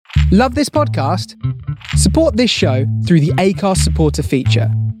Love this podcast? Support this show through the Acast supporter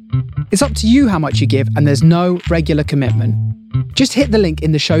feature. It's up to you how much you give, and there's no regular commitment. Just hit the link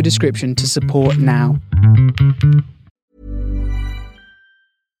in the show description to support now.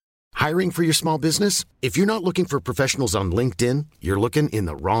 Hiring for your small business? If you're not looking for professionals on LinkedIn, you're looking in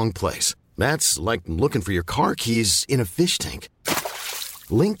the wrong place. That's like looking for your car keys in a fish tank.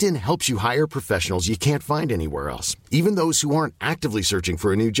 LinkedIn helps you hire professionals you can't find anywhere else, even those who aren't actively searching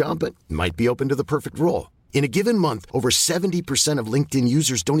for a new job but might be open to the perfect role. In a given month, over 70% of LinkedIn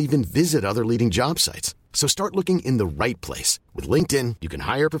users don't even visit other leading job sites. So start looking in the right place. With LinkedIn, you can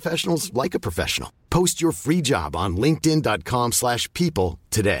hire professionals like a professional. Post your free job on linkedin.com/people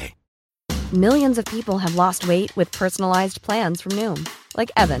today. Millions of people have lost weight with personalized plans from Noom. Like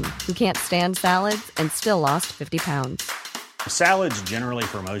Evan, who can't stand salads and still lost 50 pounds. Salads generally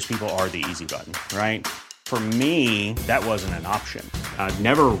for most people are the easy button, right? For me, that wasn't an option. I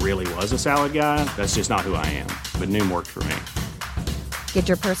never really was a salad guy. That's just not who I am. But Noom worked for me. Get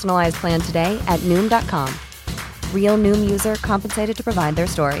your personalized plan today at Noom.com. Real Noom user compensated to provide their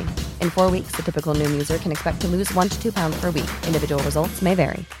story. In 4 weeks, the typical Noom user can expect to lose 1 to 2 pounds per week. Individual results may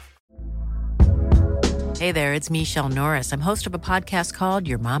vary. Hey there, it's Michelle Norris. I'm host of a podcast called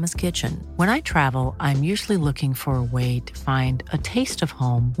Your Mama's Kitchen. When I travel, I'm usually looking for a way to find a taste of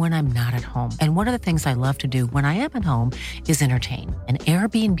home when I'm not at home. And one of the things I love to do when I am at home is entertain. And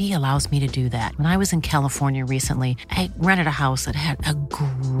Airbnb allows me to do that. When I was in California recently, I rented a house that had a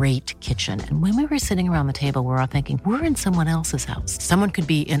great kitchen. And when we were sitting around the table, we're all thinking, we're in someone else's house. Someone could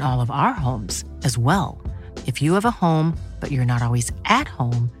be in all of our homes as well. If you have a home, but you're not always at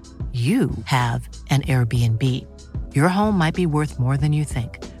home, you have an Airbnb. Your home might be worth more than you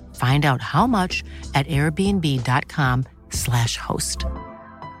think. Find out how much at airbnb.com/host.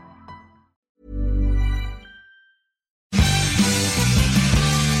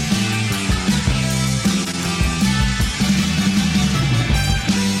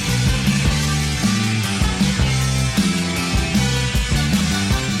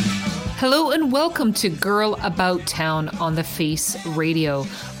 Hello and welcome to Girl About Town on the Face Radio.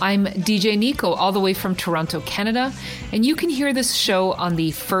 I'm DJ Nico, all the way from Toronto, Canada, and you can hear this show on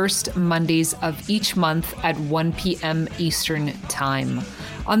the first Mondays of each month at 1 p.m. Eastern Time.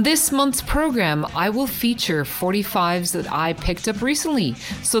 On this month's program, I will feature 45s that I picked up recently.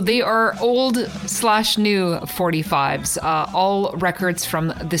 So they are old/new 45s, all records from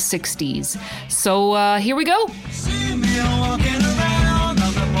the 60s. So here we go. See me walking around,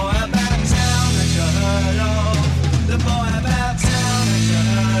 I'm the boy about town that you heard of. The boy about town that you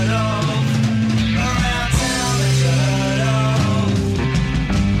heard of. Around town that you heard of.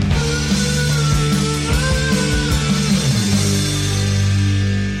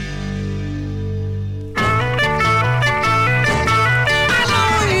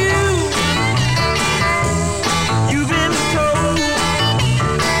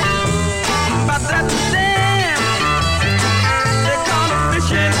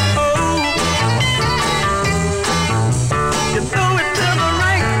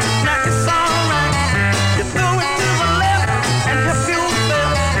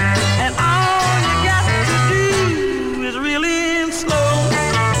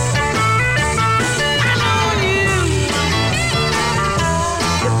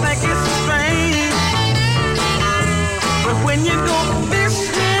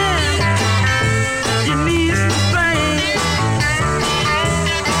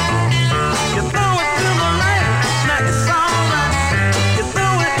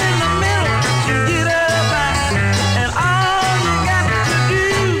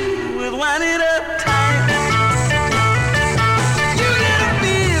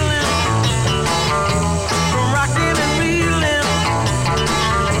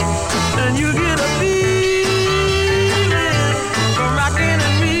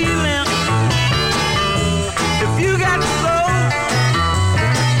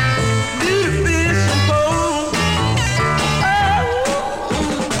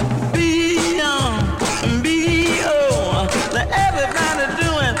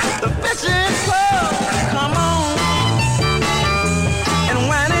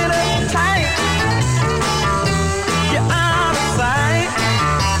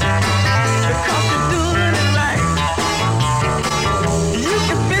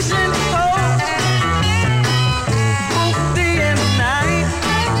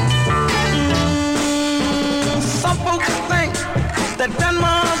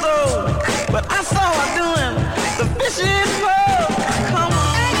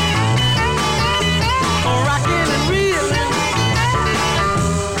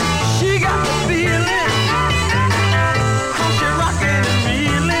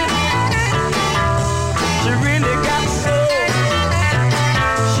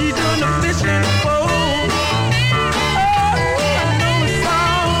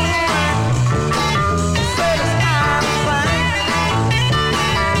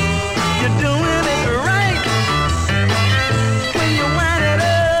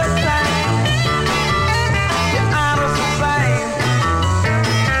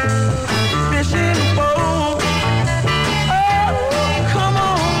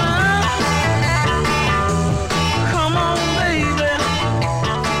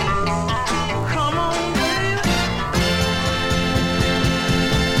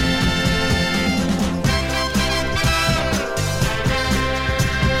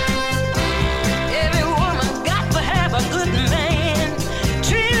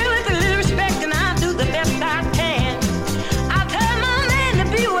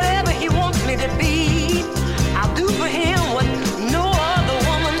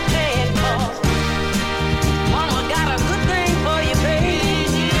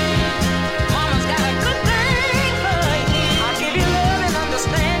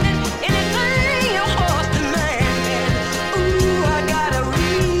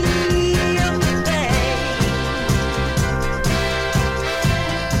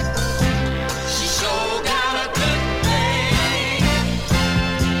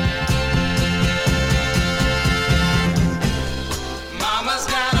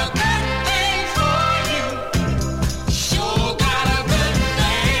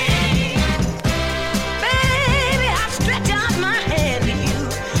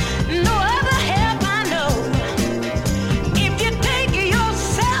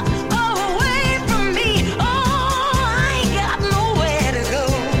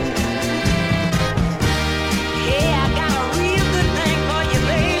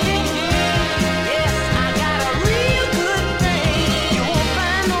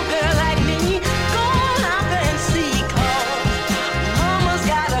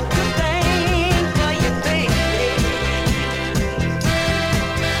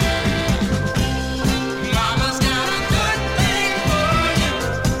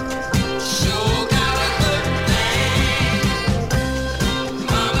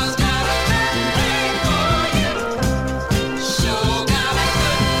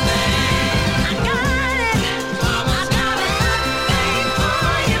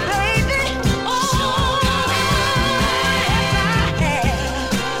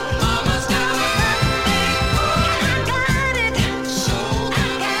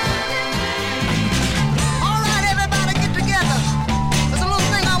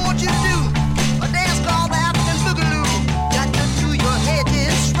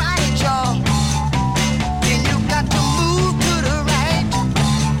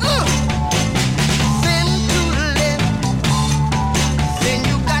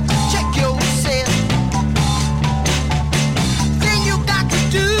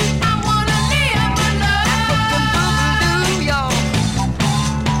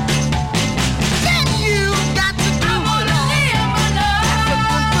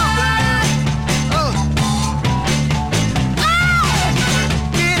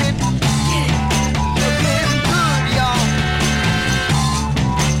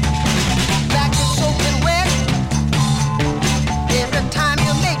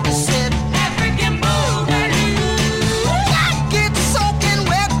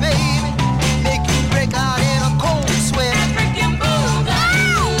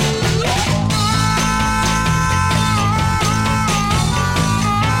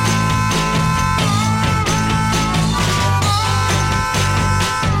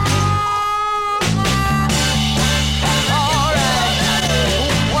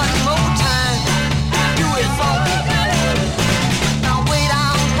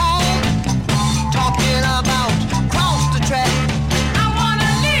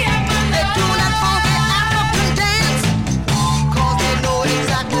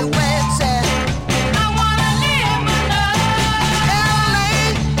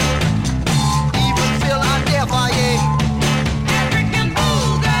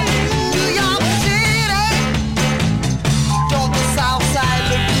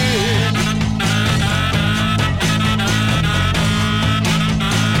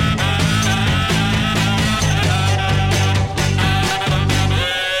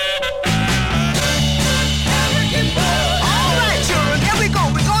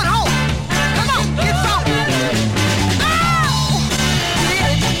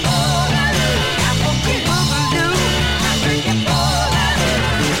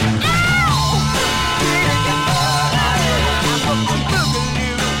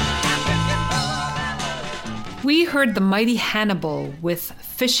 heard The Mighty Hannibal with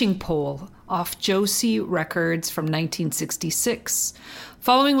Fishing Pole off Josie Records from 1966.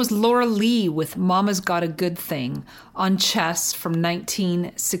 Following was Laura Lee with Mama's Got a Good Thing on Chess from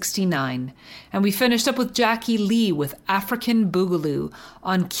 1969. And we finished up with Jackie Lee with African Boogaloo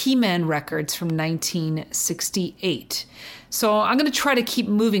on Keyman Records from 1968. So I'm going to try to keep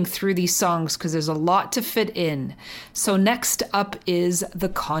moving through these songs because there's a lot to fit in. So next up is The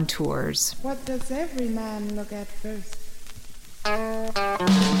Contours. What does every man look at first?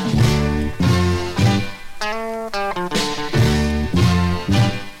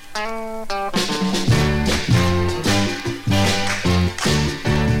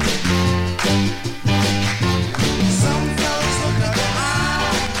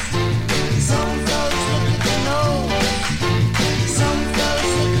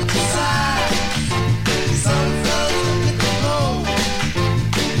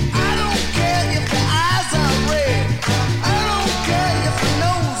 I don't care if your eyes are red. I don't care if your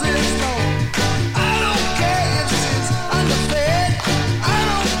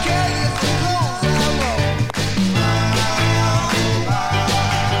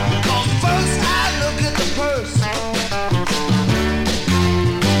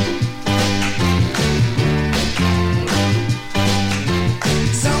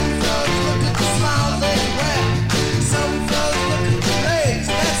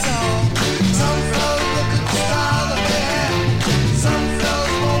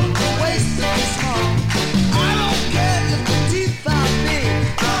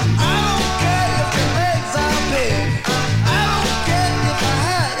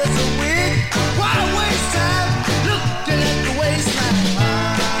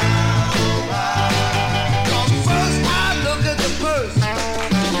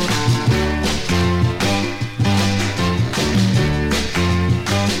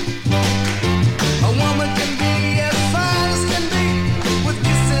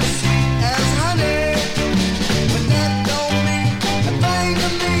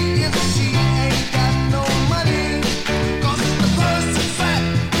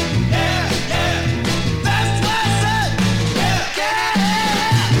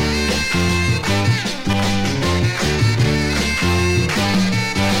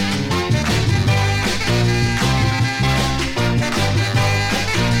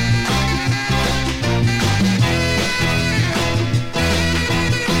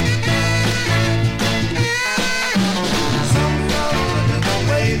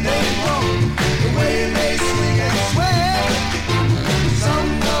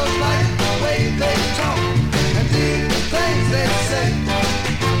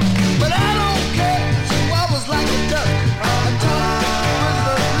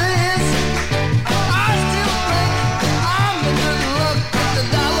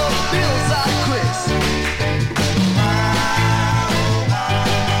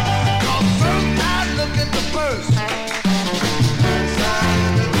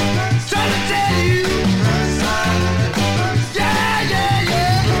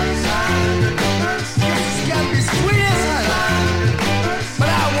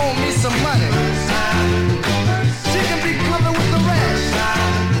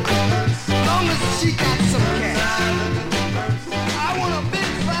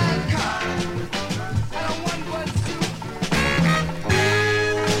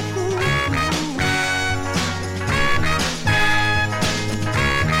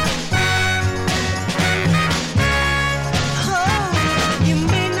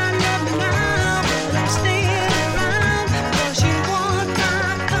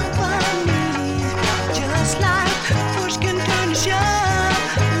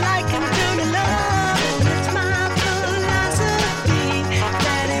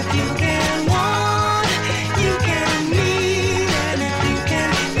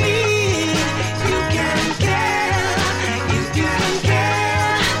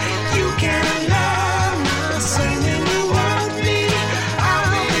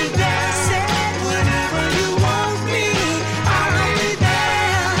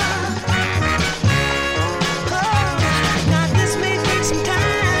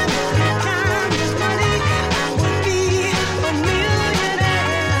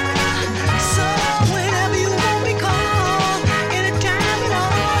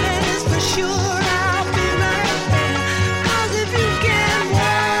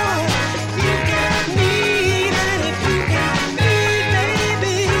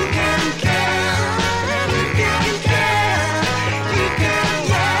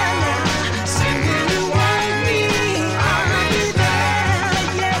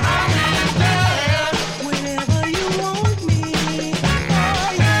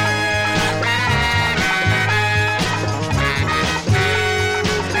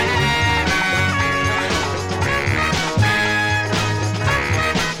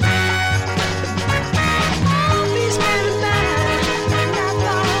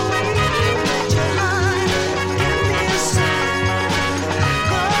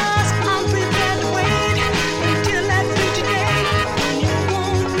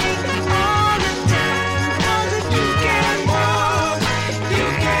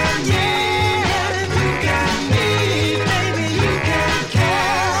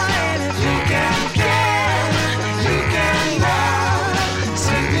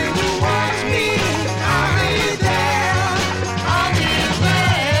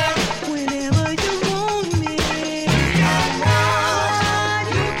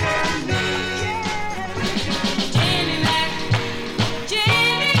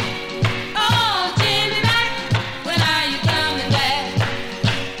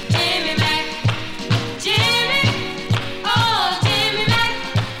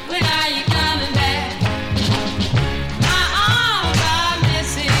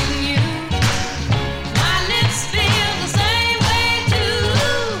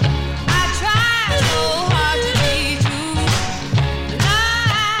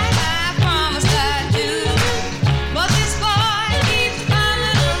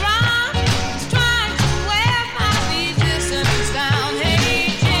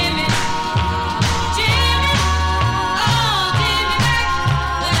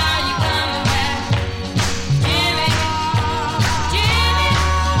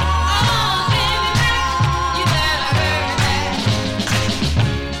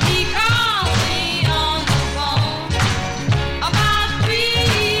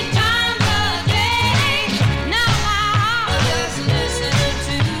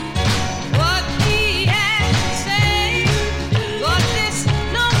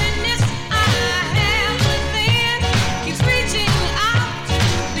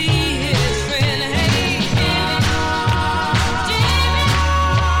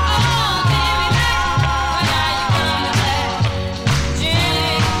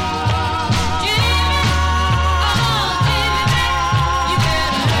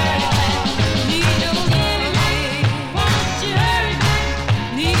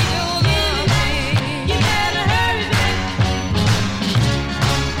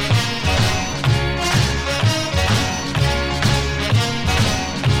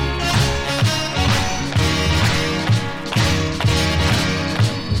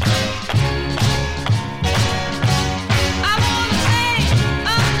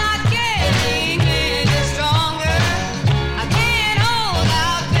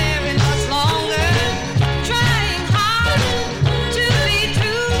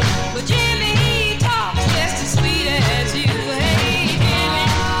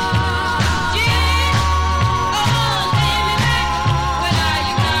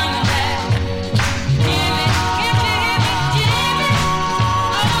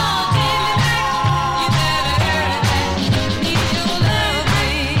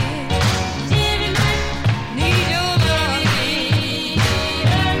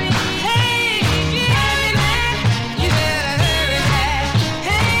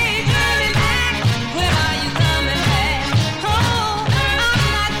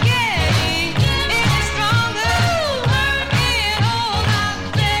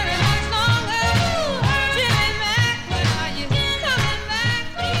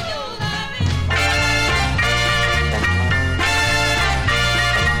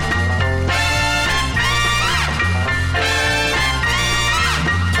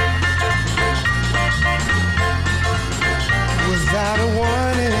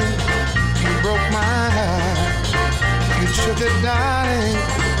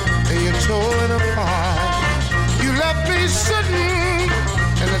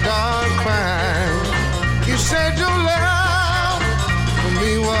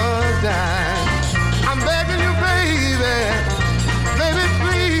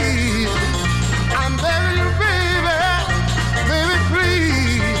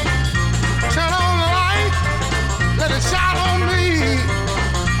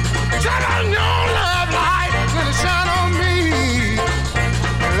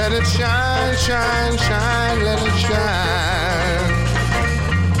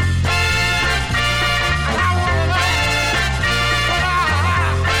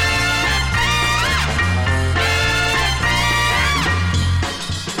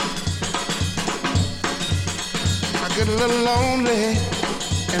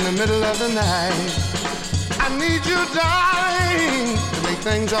in the middle of the night. I need you, darling, to make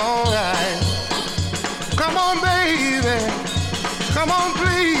things alright. Come on, baby, come on,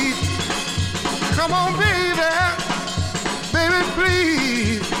 please. Come on, baby, baby,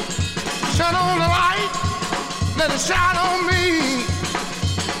 please. Shine on the light, let it shine on me.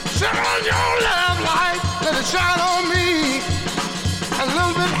 Shine on your love light, let it shine on me. A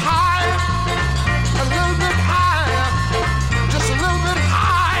little bit higher, a little bit higher, just a little bit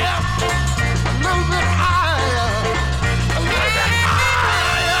higher, a little bit higher, a little bit higher.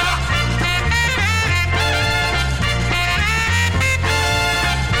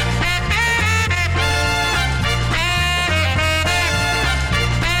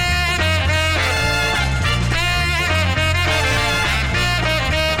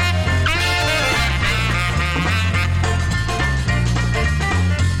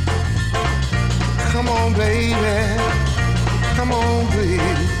 Come on, baby, come on,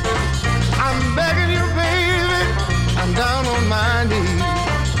 please. I'm begging you, baby, I'm down on my knees.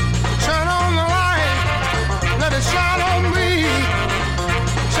 Turn on the light, let it shine on me.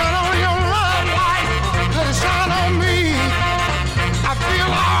 Turn on your love light, let it shine on me. I feel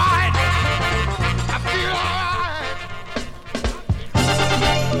alright, I feel alright.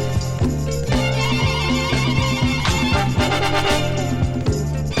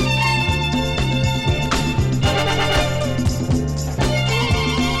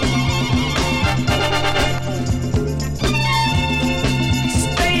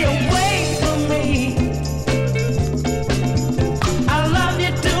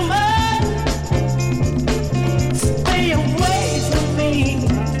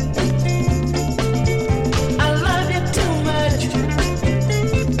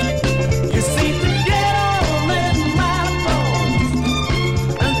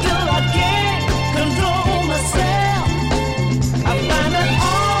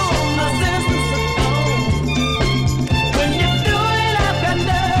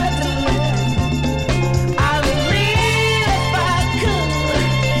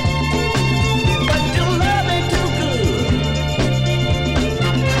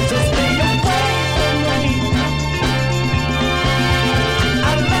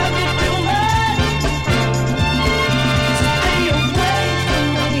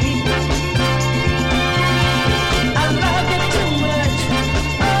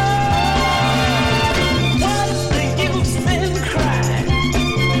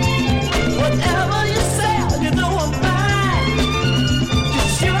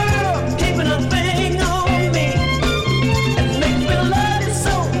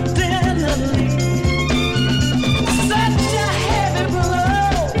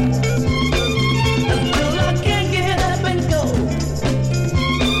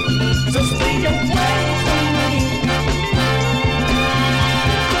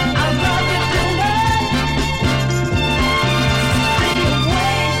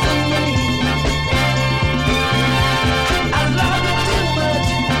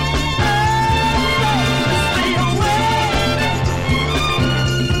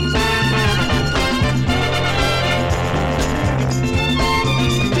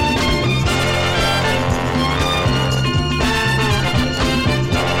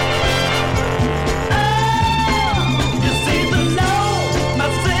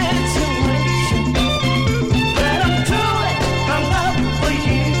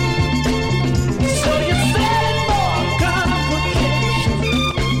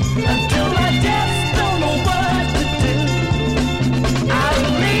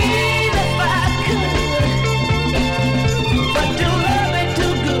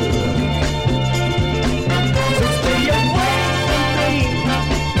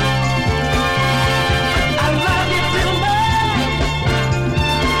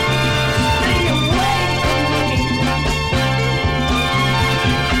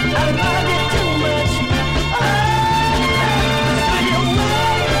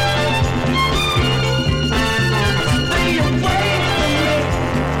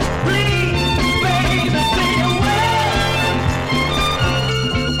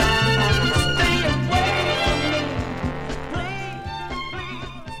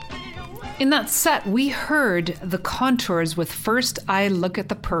 In that set, we heard The Contours with First I Look at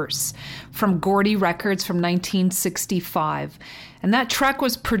the Purse from Gordy Records from 1965. And that track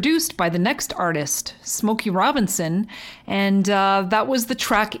was produced by the next artist, Smokey Robinson, and that was the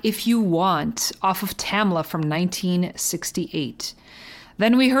track If You Want off of Tamla from 1968.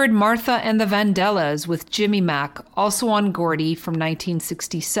 Then we heard Martha and the Vandellas with Jimmy Mack, also on Gordy from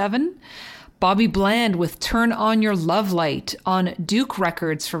 1967. Bobby Bland with Turn On Your Love Light on Duke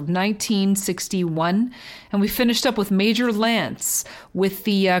Records from 1961. And we finished up with Major Lance with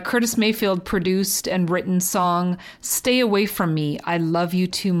the Curtis Mayfield produced and written song Stay Away From Me, I Love You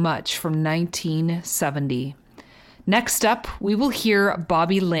Too Much from 1970. Next up, we will hear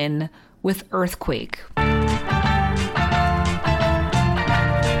Bobby Lynn with Earthquake.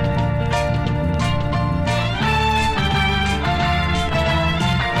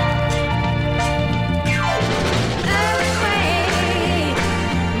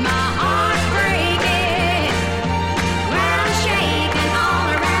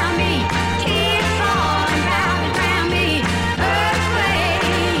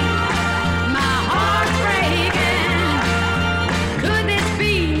 Could this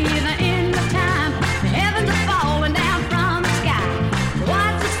be the end of time?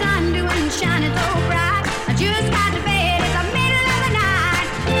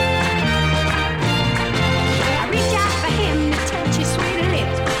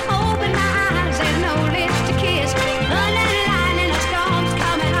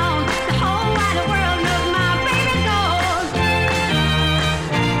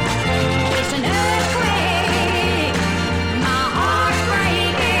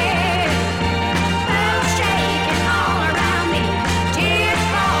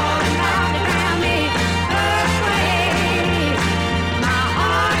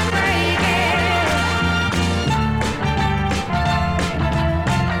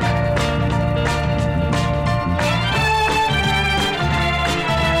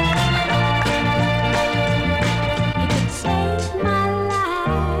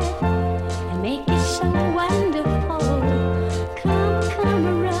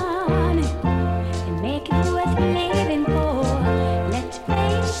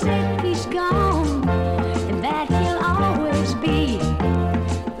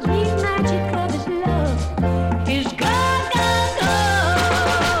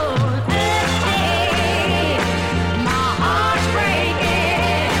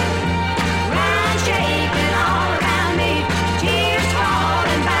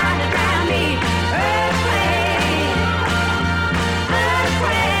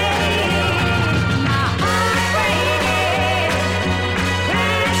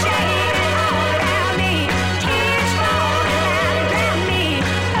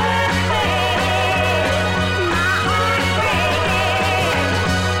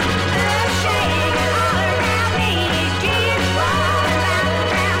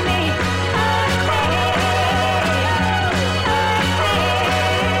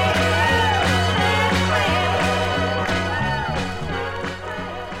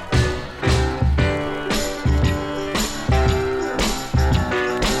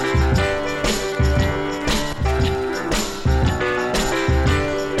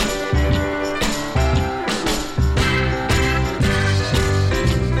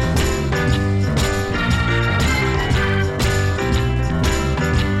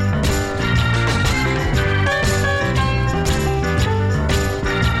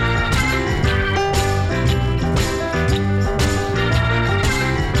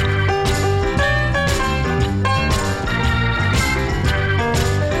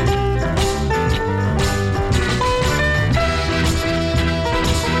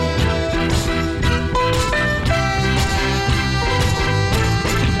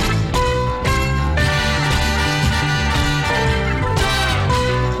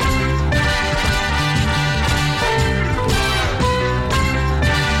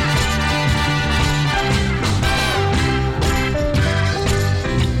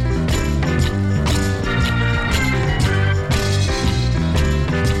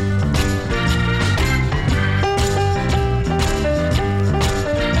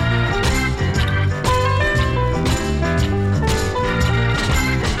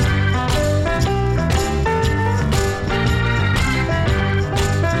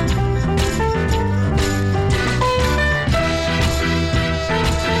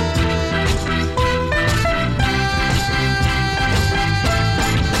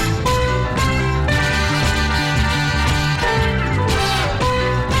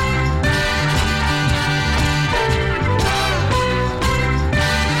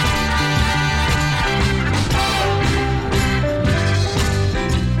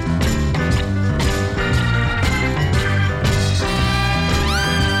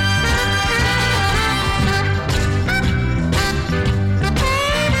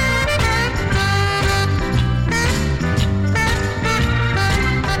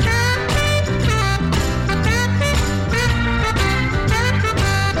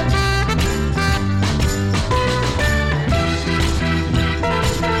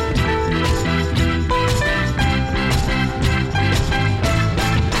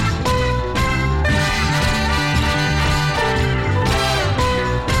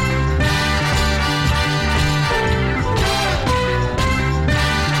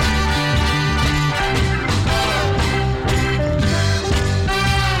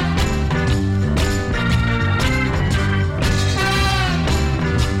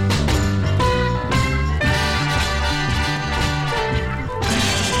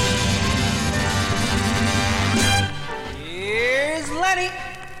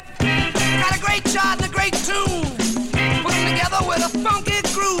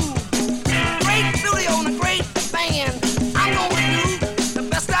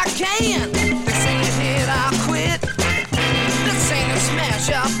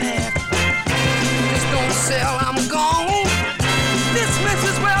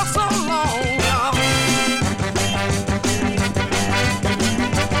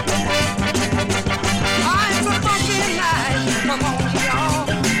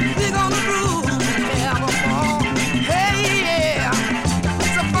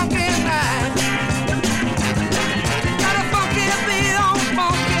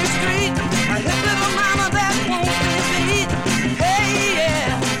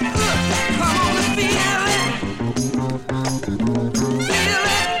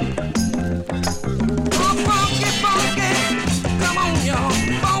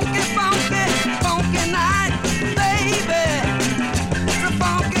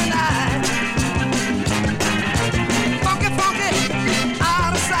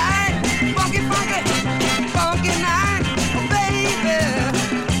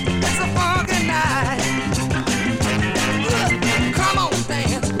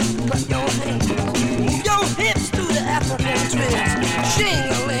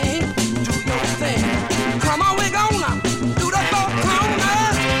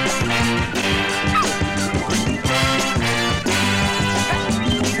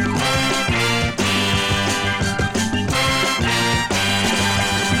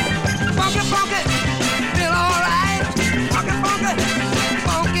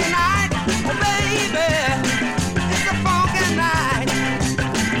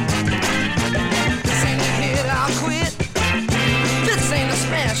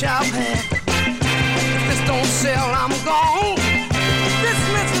 shop hat. If this don't sell, I'm gone. This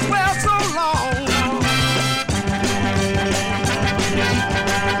list is well so long.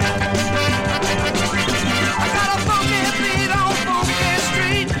 I got a funky beat on Funky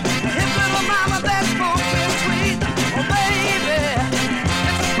Street. His little mama, that's funky sweet. Oh baby,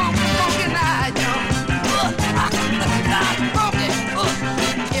 it's a funky, funky night, y'all. Funky,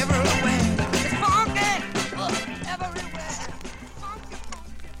 everywhere. It's funky, everywhere. Funky,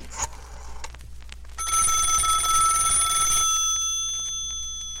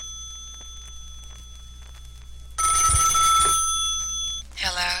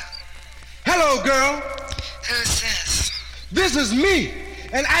 Hello? Hello, girl. Who's this? This is me,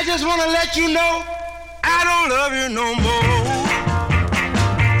 and I just want to let you know I don't love you no more.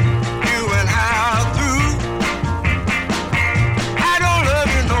 You and I are through. I don't love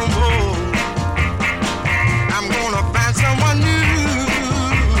you no more. I'm gonna find someone new.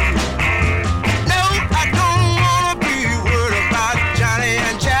 No, I don't wanna be worried about Johnny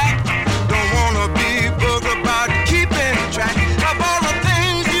and Jack. Don't wanna be bothered about keeping track of all the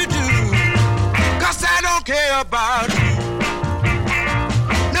things you do. 'Cause I don't care about you.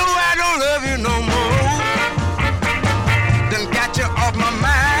 No, I don't love you no more. Done got you off my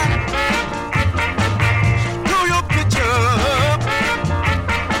mind. Throw your picture up,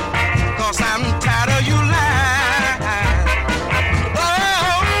 'cause I'm tired of you lying.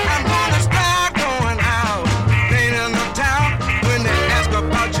 Oh, I'm gonna start going out, playing in the town. When they ask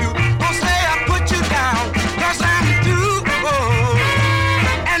about you, I'll say I put you down, 'cause I'm through. Oh,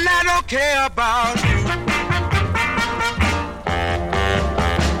 and I don't care about you.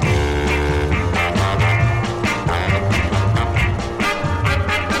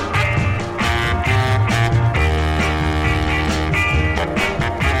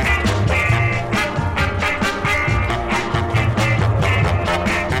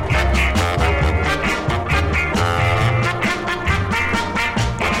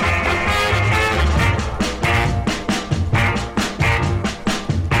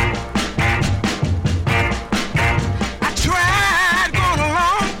 I tried going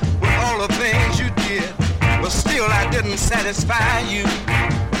along with all the things you did, but still I didn't satisfy you.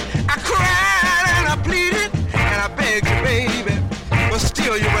 I cried and I pleaded and I begged you, baby, but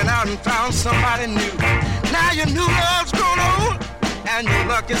still you went out and found somebody new. Now your new love's grown old and your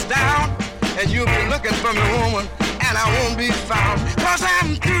luck is down, and you'll be looking for me, woman, and I won't be found, 'cause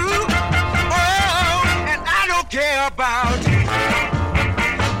I'm through. Oh, and I don't care about you.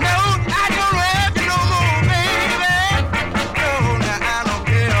 No, I don't love you no more, baby. No, now I don't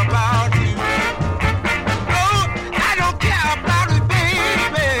care about you. No, I don't care about you,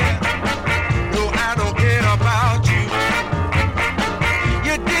 baby. No, I don't care about you.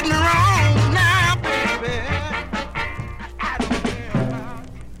 You did me wrong now, baby. I don't care about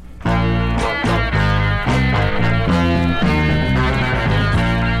you.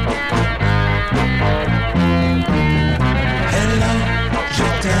 Hello, je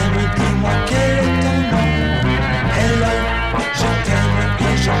t'aime, dis-moi quel est ton nom. Hello, je t'aime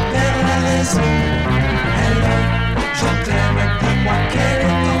et j'en perds la raison. Hello, je t'aime, dis-moi quel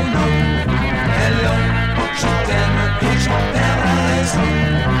est ton nom. Hello, je t'aime et j'en perds la raison.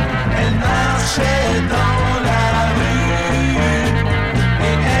 Elle marchait dans la rue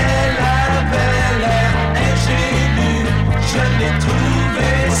et elle avait l'air ingénue. Je l'ai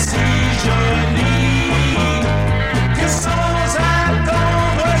trouvée si jolie que sans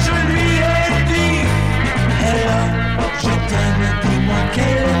attendre je lui ai dit: Hello, je t'aime, dis-moi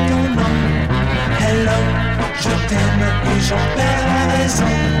quel est ton nom. Hello, je t'aime et j'en perds la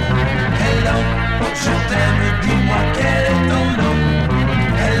raison. Hello, je t'aime, dis-moi quel est ton nom.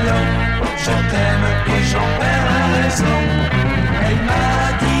 Hello, je t'aime et j'en perds la raison. Elle m'a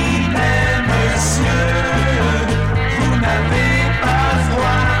dit: mais monsieur, vous n'avez pas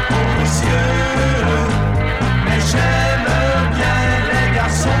froid aux yeux. Mais j'aime bien les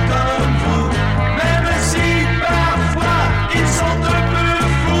garçons comme vous, même si parfois ils sont un peu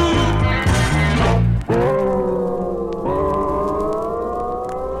fous.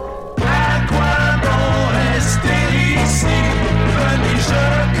 À quoi bon rester ici? Venez, je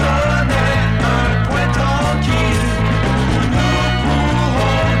connais un coin tranquille où nous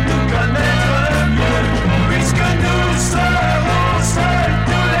pourrons nous connaître mieux, puisque nous serons seuls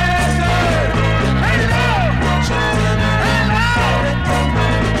tous les deux. Hello, je t'aime, quel est ton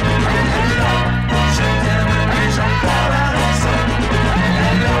nom? Hello, je t'aime et j'en perds la raison.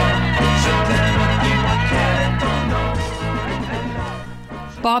 Hello, je t'aime, dis-moi quel est ton nom?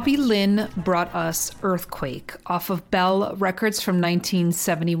 Bobby Lynn brought us Earthquake off of Bell Records from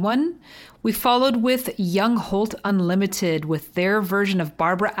 1971. We followed with Young Holt Unlimited with their version of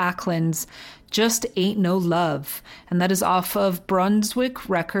Barbara Ackland's Just Ain't No Love, and that is off of Brunswick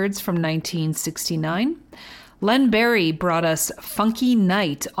Records from 1969. Len Barry brought us Funky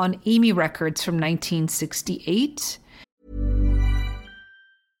Night on Amy Records from 1968.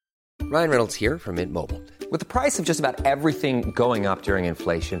 Ryan Reynolds here from Mint Mobile. With the price of just about everything going up during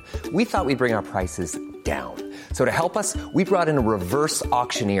inflation, we thought we'd bring our prices down. So to help us, we brought in a reverse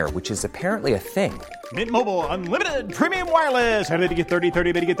auctioneer, which is apparently a thing. Mint Mobile Unlimited Premium Wireless. How to get 30,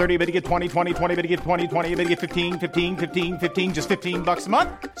 30, bit to get 30, bit to get 20, 20, 20, bit to get 20, 20, bit to get 15, 15, 15, 15, just $15 a month?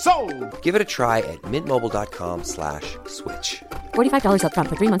 Sold! Give it a try at mintmobile.com/switch. $45 up front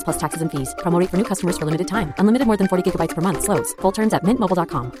for 3 months plus taxes and fees. Promo rate for new customers for limited time. Unlimited more than 40 gigabytes per month. Slows full terms at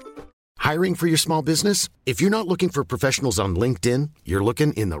mintmobile.com. Hiring for your small business? If you're not looking for professionals on LinkedIn, you're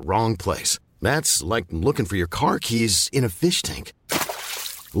looking in the wrong place. That's like looking for your car keys in a fish tank.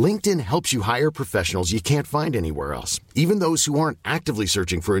 LinkedIn helps you hire professionals you can't find anywhere else, even those who aren't actively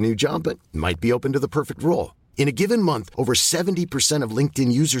searching for a new job but might be open to the perfect role. In a given month, over 70% of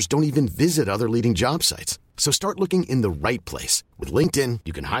LinkedIn users don't even visit other leading job sites. So start looking in the right place. With LinkedIn,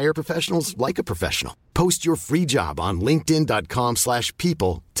 you can hire professionals like a professional. Post your free job on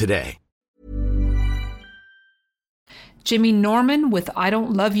linkedin.com/people today. Jimmy Norman with I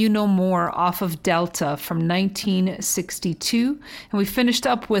Don't Love You No More off of Delta from 1962. And we finished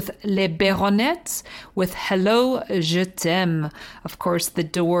up with Les Baronettes with Hello, Je T'aime. Of course, The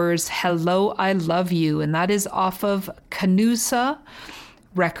Doors' Hello, I Love You. And that is off of Canusa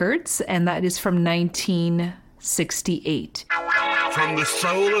Records. And that is from 1968. From the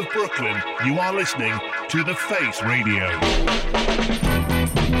soul of Brooklyn, you are listening to The Face Radio.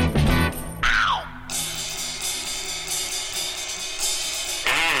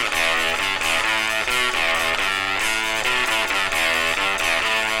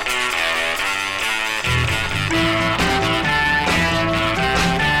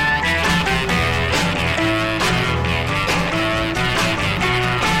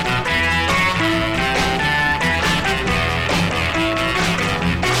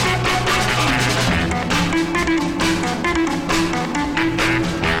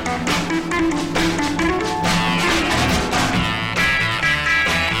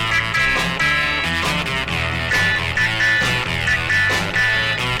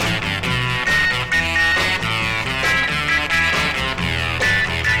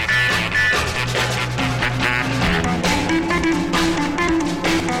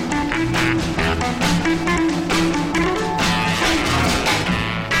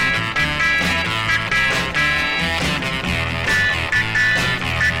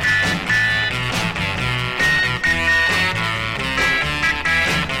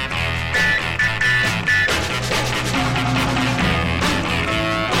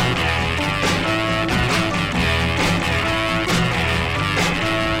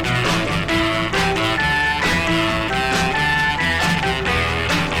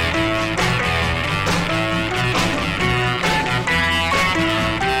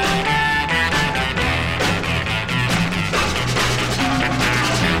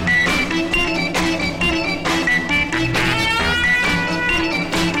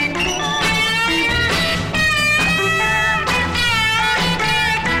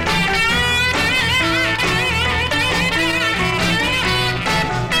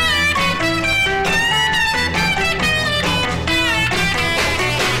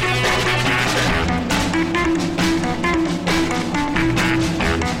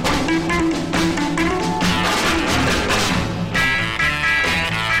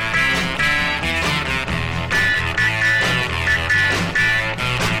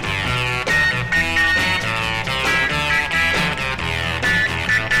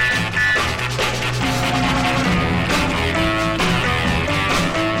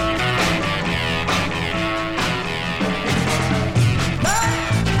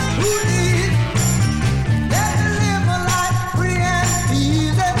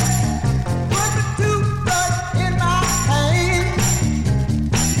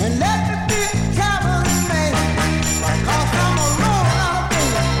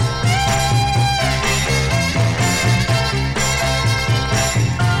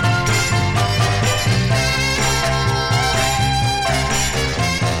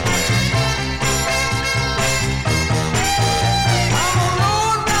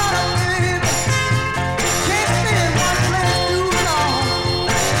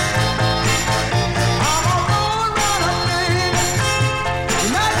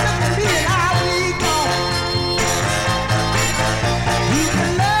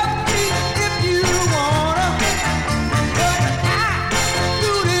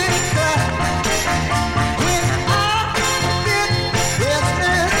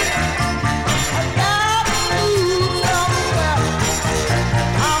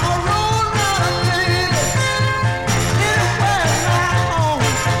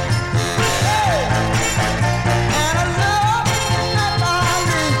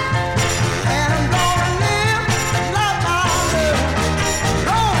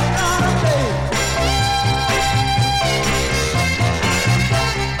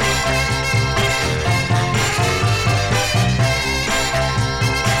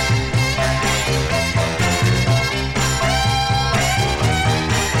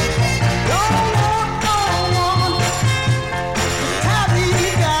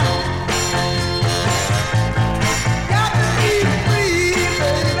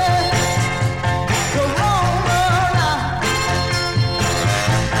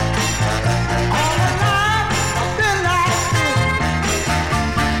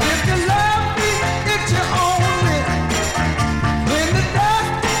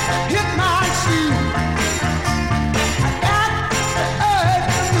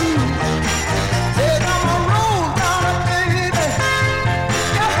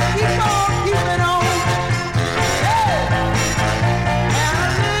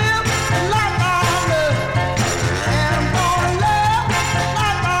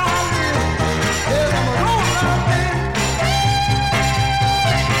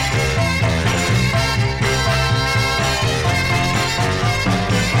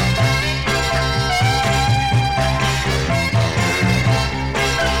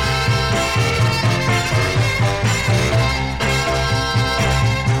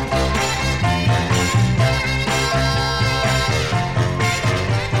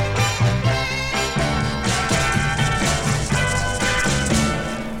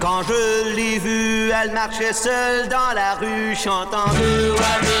 Quand je l'ai vue, elle marchait seule dans la rue, chantant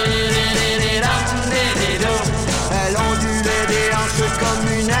elle ondulait des hanches comme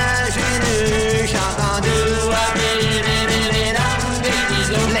une ingénue, chantant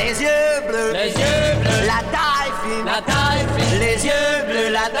les yeux bleus, la taille fine, les yeux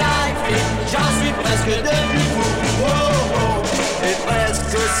bleus, la taille fine, j'en suis presque devenu fou. Oh, oh. Et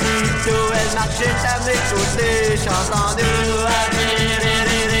presque aussitôt, elle marchait à mes côtés, chantant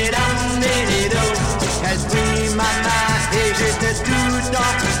elle prit ma main et j'étais tout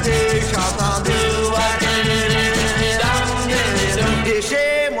amputé, chantant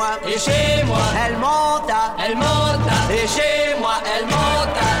et chez moi, elle monta, et chez moi, elle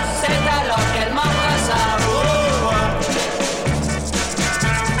monta, c'est alors qu'elle m'embrassa. Oh, oh.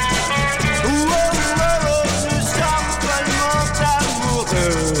 Oh, oh, oh, nous sommes follement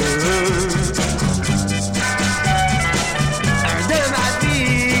amoureux. De ma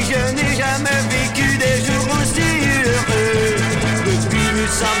vie, je n'ai jamais vécu des jours aussi heureux. Depuis nous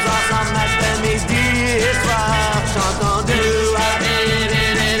sommes ensemble matin, midi et soir, chantant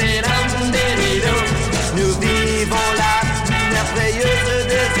nous vivons la merveilleuse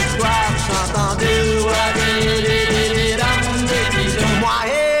des histoires, chantant moi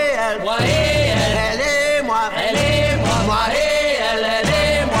et elle, elle et moi, moi et elle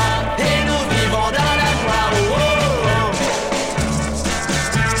et moi, et nous vivons dans la joie. Oh, oh, oh.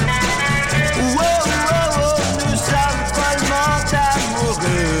 Oh, oh, oh, nous sommes follement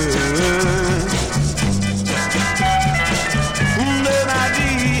amoureux. De ma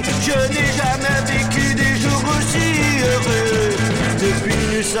vie, je n'ai jamais vécu des jours aussi heureux. Depuis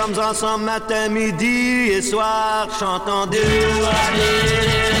nous sommes ensemble matin, midi et soir, chantant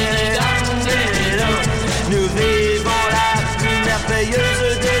nous vivons la plus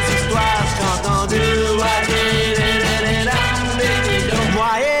merveilleuse des histoires, chantant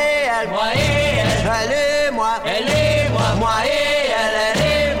moi et elle, elle et moi, moi et elle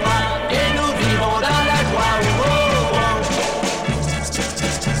et moi, et nous vivons dans la joie. Oh, oh, oh.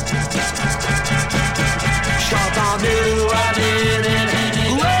 Chantant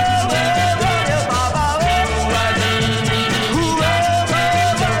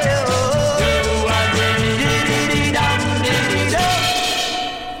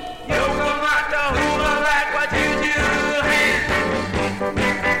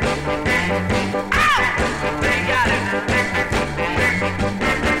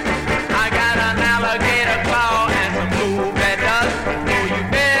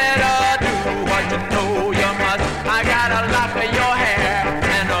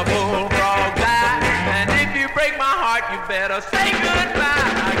better say goodbye.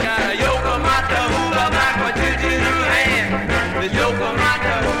 I got a yoga mata hula back with juju hand. The yoga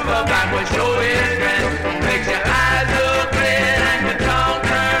mata hula back with show is grand. Makes your eyes look red and your tongue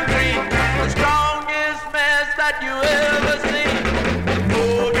turn green. The strongest mess that you ever seen.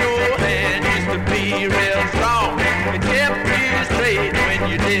 Hold your hand used to be real strong. It kept you straight when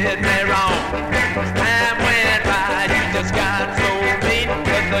you did me wrong. As time went by, you just got so mean.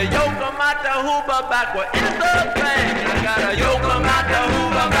 But the yoga mata hula back with it's the thing. Got a yoga mata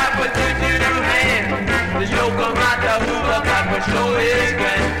hula back with juju hand. The yoga mata hula back with show is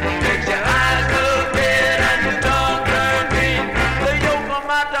grand. Makes your eyes look red and your tongue turn green. The yoga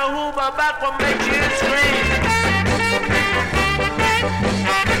mata hula back will make you scream.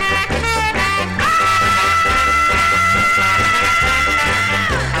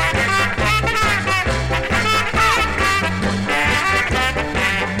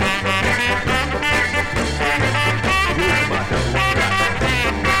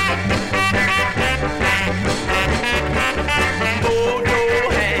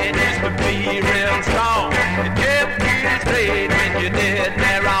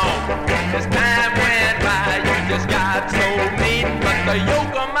 The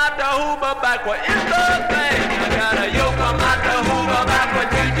yoga mata hula back with it's the thing. I got a yoga mata hula back with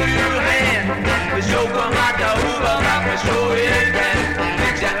juju hand. The yoga mata hula back with show is grand.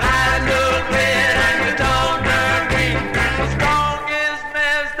 Makes your eyes look red and your tongue turn green. The strongest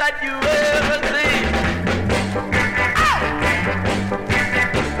mess that you ever seen.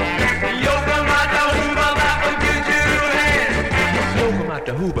 Yoga mata hula back with juju hand. Yoga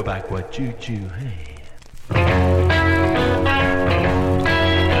mata hula back with juju hand.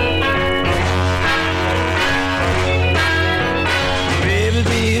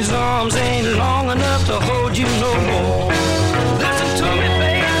 His arms ain't long enough to hold you no more. Listen to me,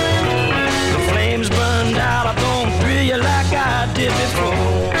 baby. The flames burned out. I don't thrill you like I did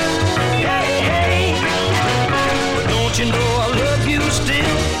before. Hey, hey. But don't you know I love you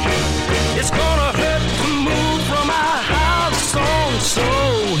still? It's gonna hurt to move from our house on so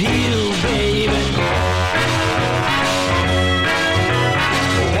he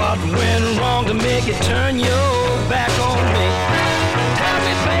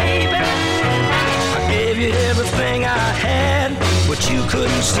but you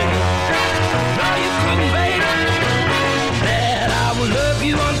couldn't see. No, you couldn't, baby, that I would love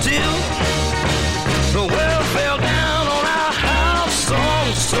you until the world fell down on our house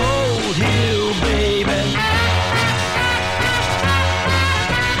on Soul Hill, baby.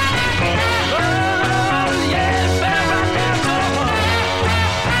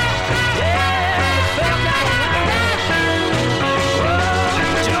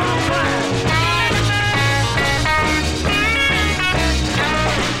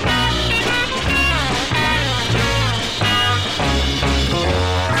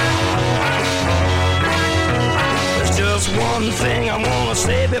 One thing I wanna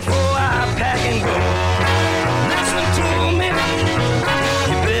say before I pack and go. Listen to me,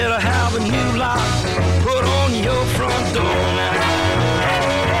 you better have a new lock put on your front door now.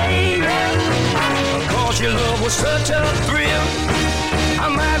 Hey, cause your love was such a thrill, I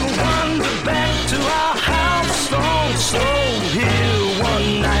might wander back to our house on Soul Hill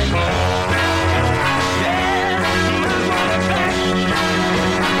one night. Yeah, I might wander back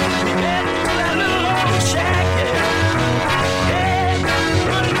to that little old shack, yeah.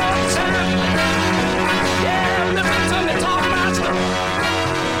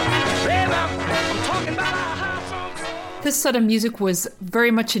 This set of music was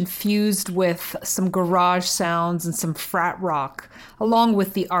very much infused with some garage sounds and some frat rock, along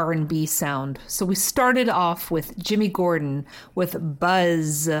with the R&B sound. So we started off with Jimmy Gordon with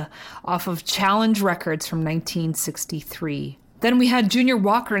Buzz off of Challenge Records from 1963. Then we had Junior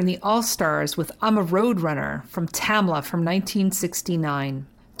Walker and the All-Stars with I'm a Roadrunner from Tamla from 1969.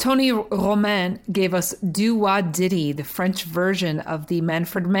 Tony Romain gave us Do Wah Diddy, the French version of the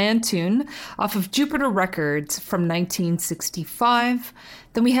Manfred Mann tune, off of Jupiter Records from 1965.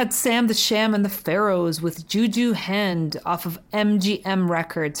 Then we had Sam the Sham and the Pharaohs with Juju Hand off of MGM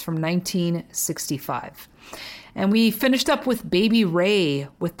Records from 1965. And we finished up with Baby Ray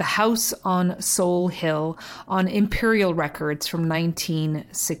with The House on Soul Hill on Imperial Records from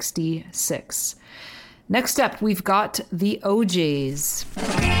 1966. Next up, we've got the OJs.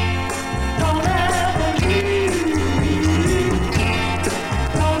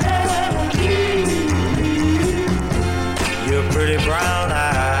 Your pretty brown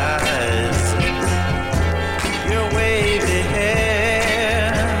eyes, your wavy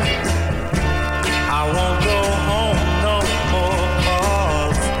hair. I won't go home no more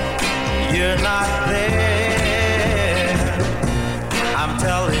 'cause you're not there. I'm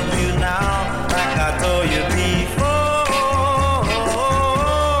telling you now, like I told you before,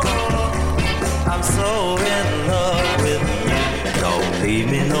 I'm so in love with you. Don't leave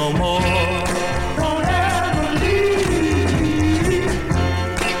me no more. Don't ever leave.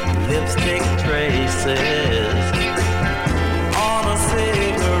 Lipstick traces on a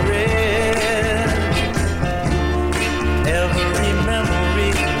cigarette. Every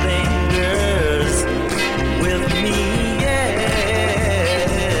memory lingers with me,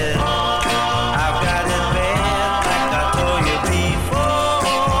 yeah. I've got it bad, like I told you before.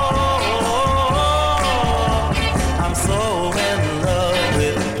 I'm so in love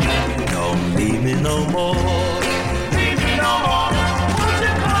with you. Don't leave me no more. Leave me no more. Won't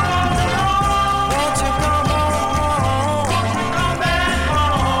you come on home? Won't you come on home? Won't you come back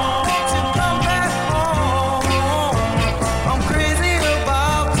home? Won't you come back home? I'm crazy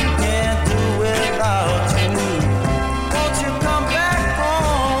about you, can't do without you. Won't you come back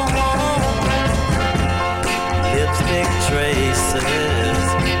home? Lipstick traces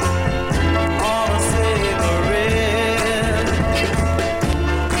on a cigarette.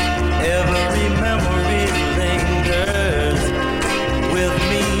 Every memory lingers with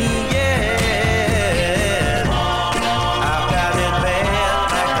me, yeah. I've got it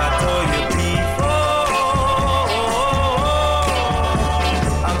bad, like I told you before.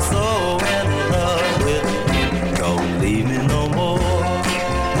 I'm so in love with you. Don't leave me no more.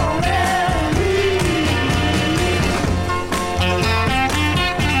 Don't ever leave.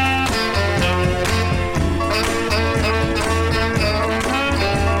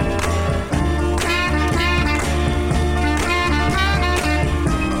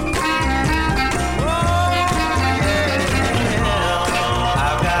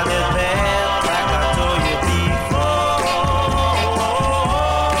 I've got it bad, like I told you before.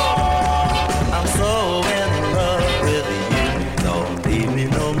 I'm so in love with you. Don't leave me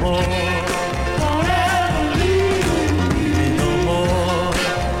no more. Don't ever leave me no more.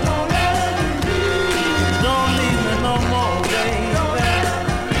 Don't ever leave. Don't leave me no more, baby.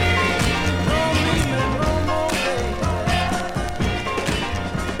 Don't leave me no more, baby.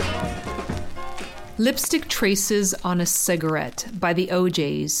 Lipstick Traces on a Cigarette by the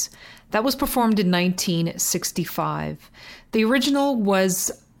OJs. That was performed in 1965. The original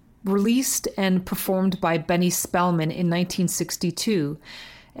was released and performed by Benny Spellman in 1962.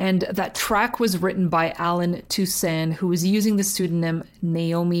 And that track was written by Alan Toussaint, who was using the pseudonym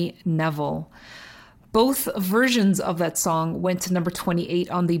Naomi Neville. Both versions of that song went to number 28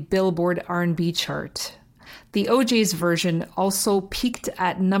 on the Billboard R&B chart. The OJ's version also peaked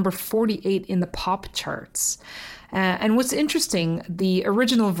at number 48 in the pop charts. And what's interesting, the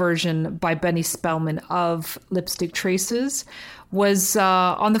original version by Benny Spellman of Lipstick Traces was,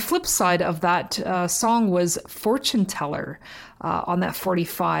 on the flip side of that song was Fortune Teller on that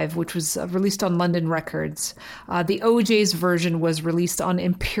 45, which was released on London Records. The OJ's version was released on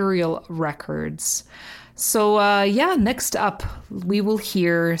Imperial Records. So, next up, we will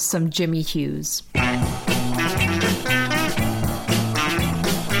hear some Jimmy Hughes.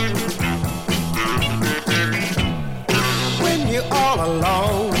 When you're all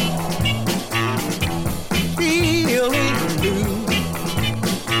alone, feeling blue,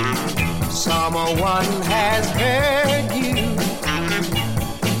 someone has hurt you,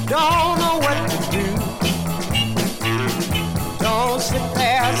 don't know what to do, don't sit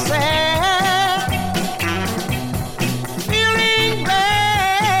there sad, feeling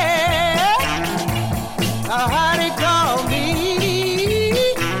bad, honey, call me,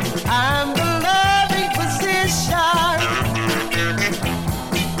 I'm the loving physician,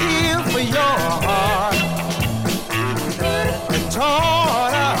 here for your heart,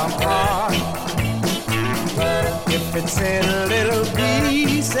 torn apart, if it's in little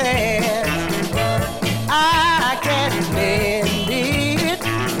pieces, I can mend it,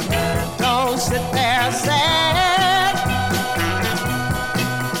 don't sit there sad,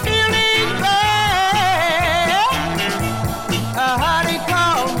 feeling bad, honey,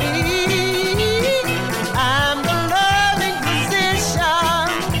 call me, I'm the loving physician,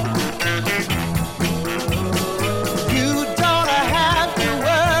 you don't have to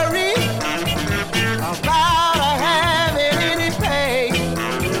worry about having any pain,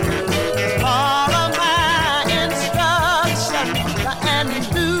 follow my instructions and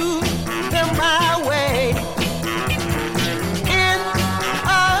do them my way, in a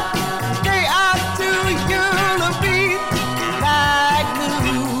day or two you'll be like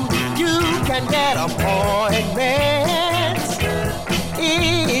new, you can get appointments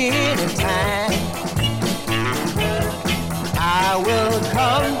anytime, I will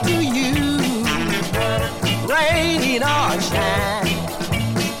come to you, rain or shine,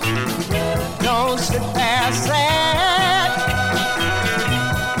 don't sit there sad,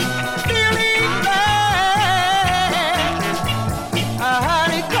 feeling bad,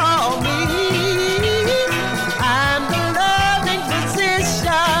 honey, call me, I'm the loving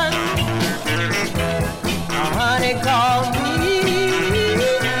physician, honey, call me,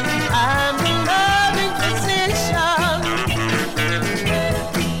 I'm the loving physician,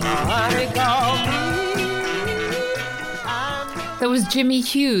 honey, call me, I'm the That was Jimmy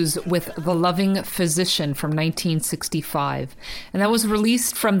Hughes with The Loving Physician from 1965. And that was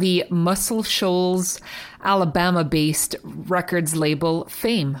released from the Muscle Shoals, Alabama-based records label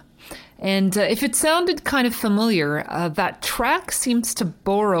Fame. And if it sounded kind of familiar, that track seems to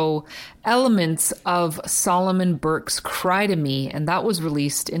borrow elements of Solomon Burke's Cry to Me, and that was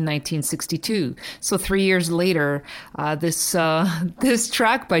released in 1962. So 3 years later, this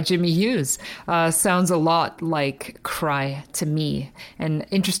track by Jimmy Hughes sounds a lot like Cry to Me. And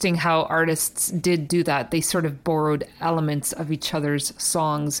interesting how artists did do that. They sort of borrowed elements of each other's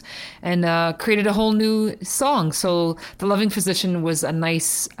songs and created a whole new song. So The Loving Physician was a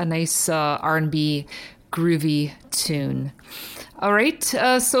nice R&B groovy tune. All right,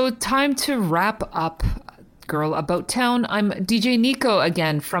 so time to wrap up Girl About Town. I'm DJ Nico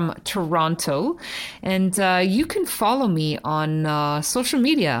again from Toronto, and you can follow me on social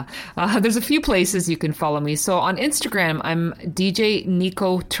media. There's a few places you can follow me. So on Instagram, I'm DJ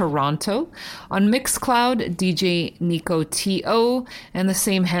Nico Toronto. On Mixcloud, DJ Nico TO, and the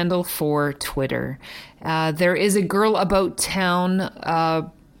same handle for Twitter. There is a Girl About Town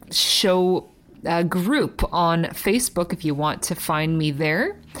show group on Facebook if you want to find me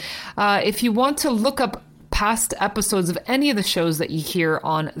there. If you want to look up past episodes of any of the shows that you hear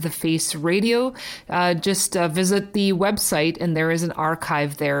on The Face Radio, just visit the website and there is an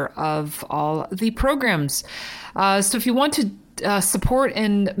archive there of all the programs. So if you want to support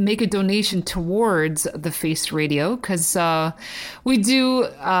and make a donation towards the Face Radio, because we do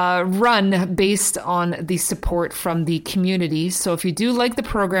run based on the support from the community. So if you do like the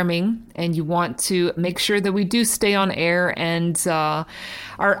programming and you want to make sure that we do stay on air and are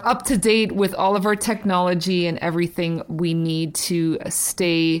up to date with all of our technology and everything we need to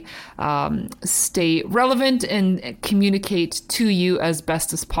stay relevant and communicate to you as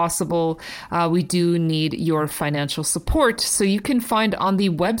best as possible, we do need your financial support. So you can find on the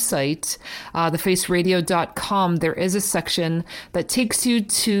website, thefaceradio.com, there is a section that takes you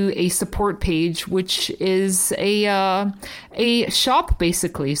to a support page, which is a shop,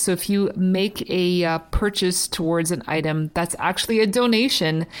 basically. So if you make a purchase towards an item, that's actually a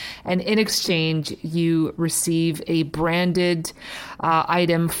donation, and in exchange, you receive a branded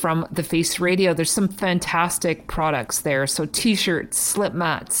item from the Face Radio. There's some fantastic products there. So t-shirts, slip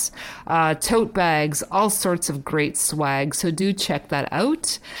mats, tote bags, all sorts of great swag. So do check that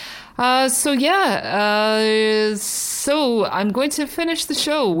out. So I'm going to finish the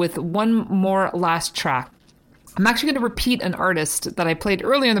show with one more last track. I'm actually going to repeat an artist that I played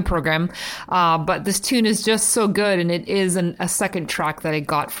earlier in the program, but this tune is just so good, and it is a second track that I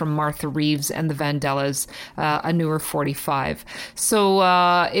got from Martha Reeves and the Vandellas, a newer 45. So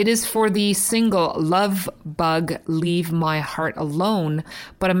it is for the single Love Bug, Leave My Heart Alone,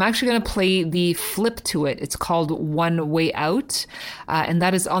 but I'm actually going to play the flip to it. It's called One Way Out, and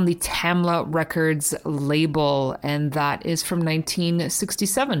that is on the Tamla Records label, and that is from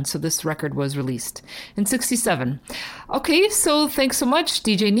 1967. So this record was released in 67. Okay, so thanks so much,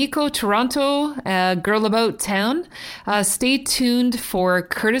 DJ Nico, Toronto, Girl About Town. Stay tuned for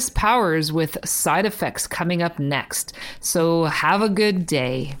Curtis Powers with Side Effects coming up next. So have a good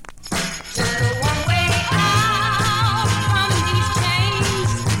day.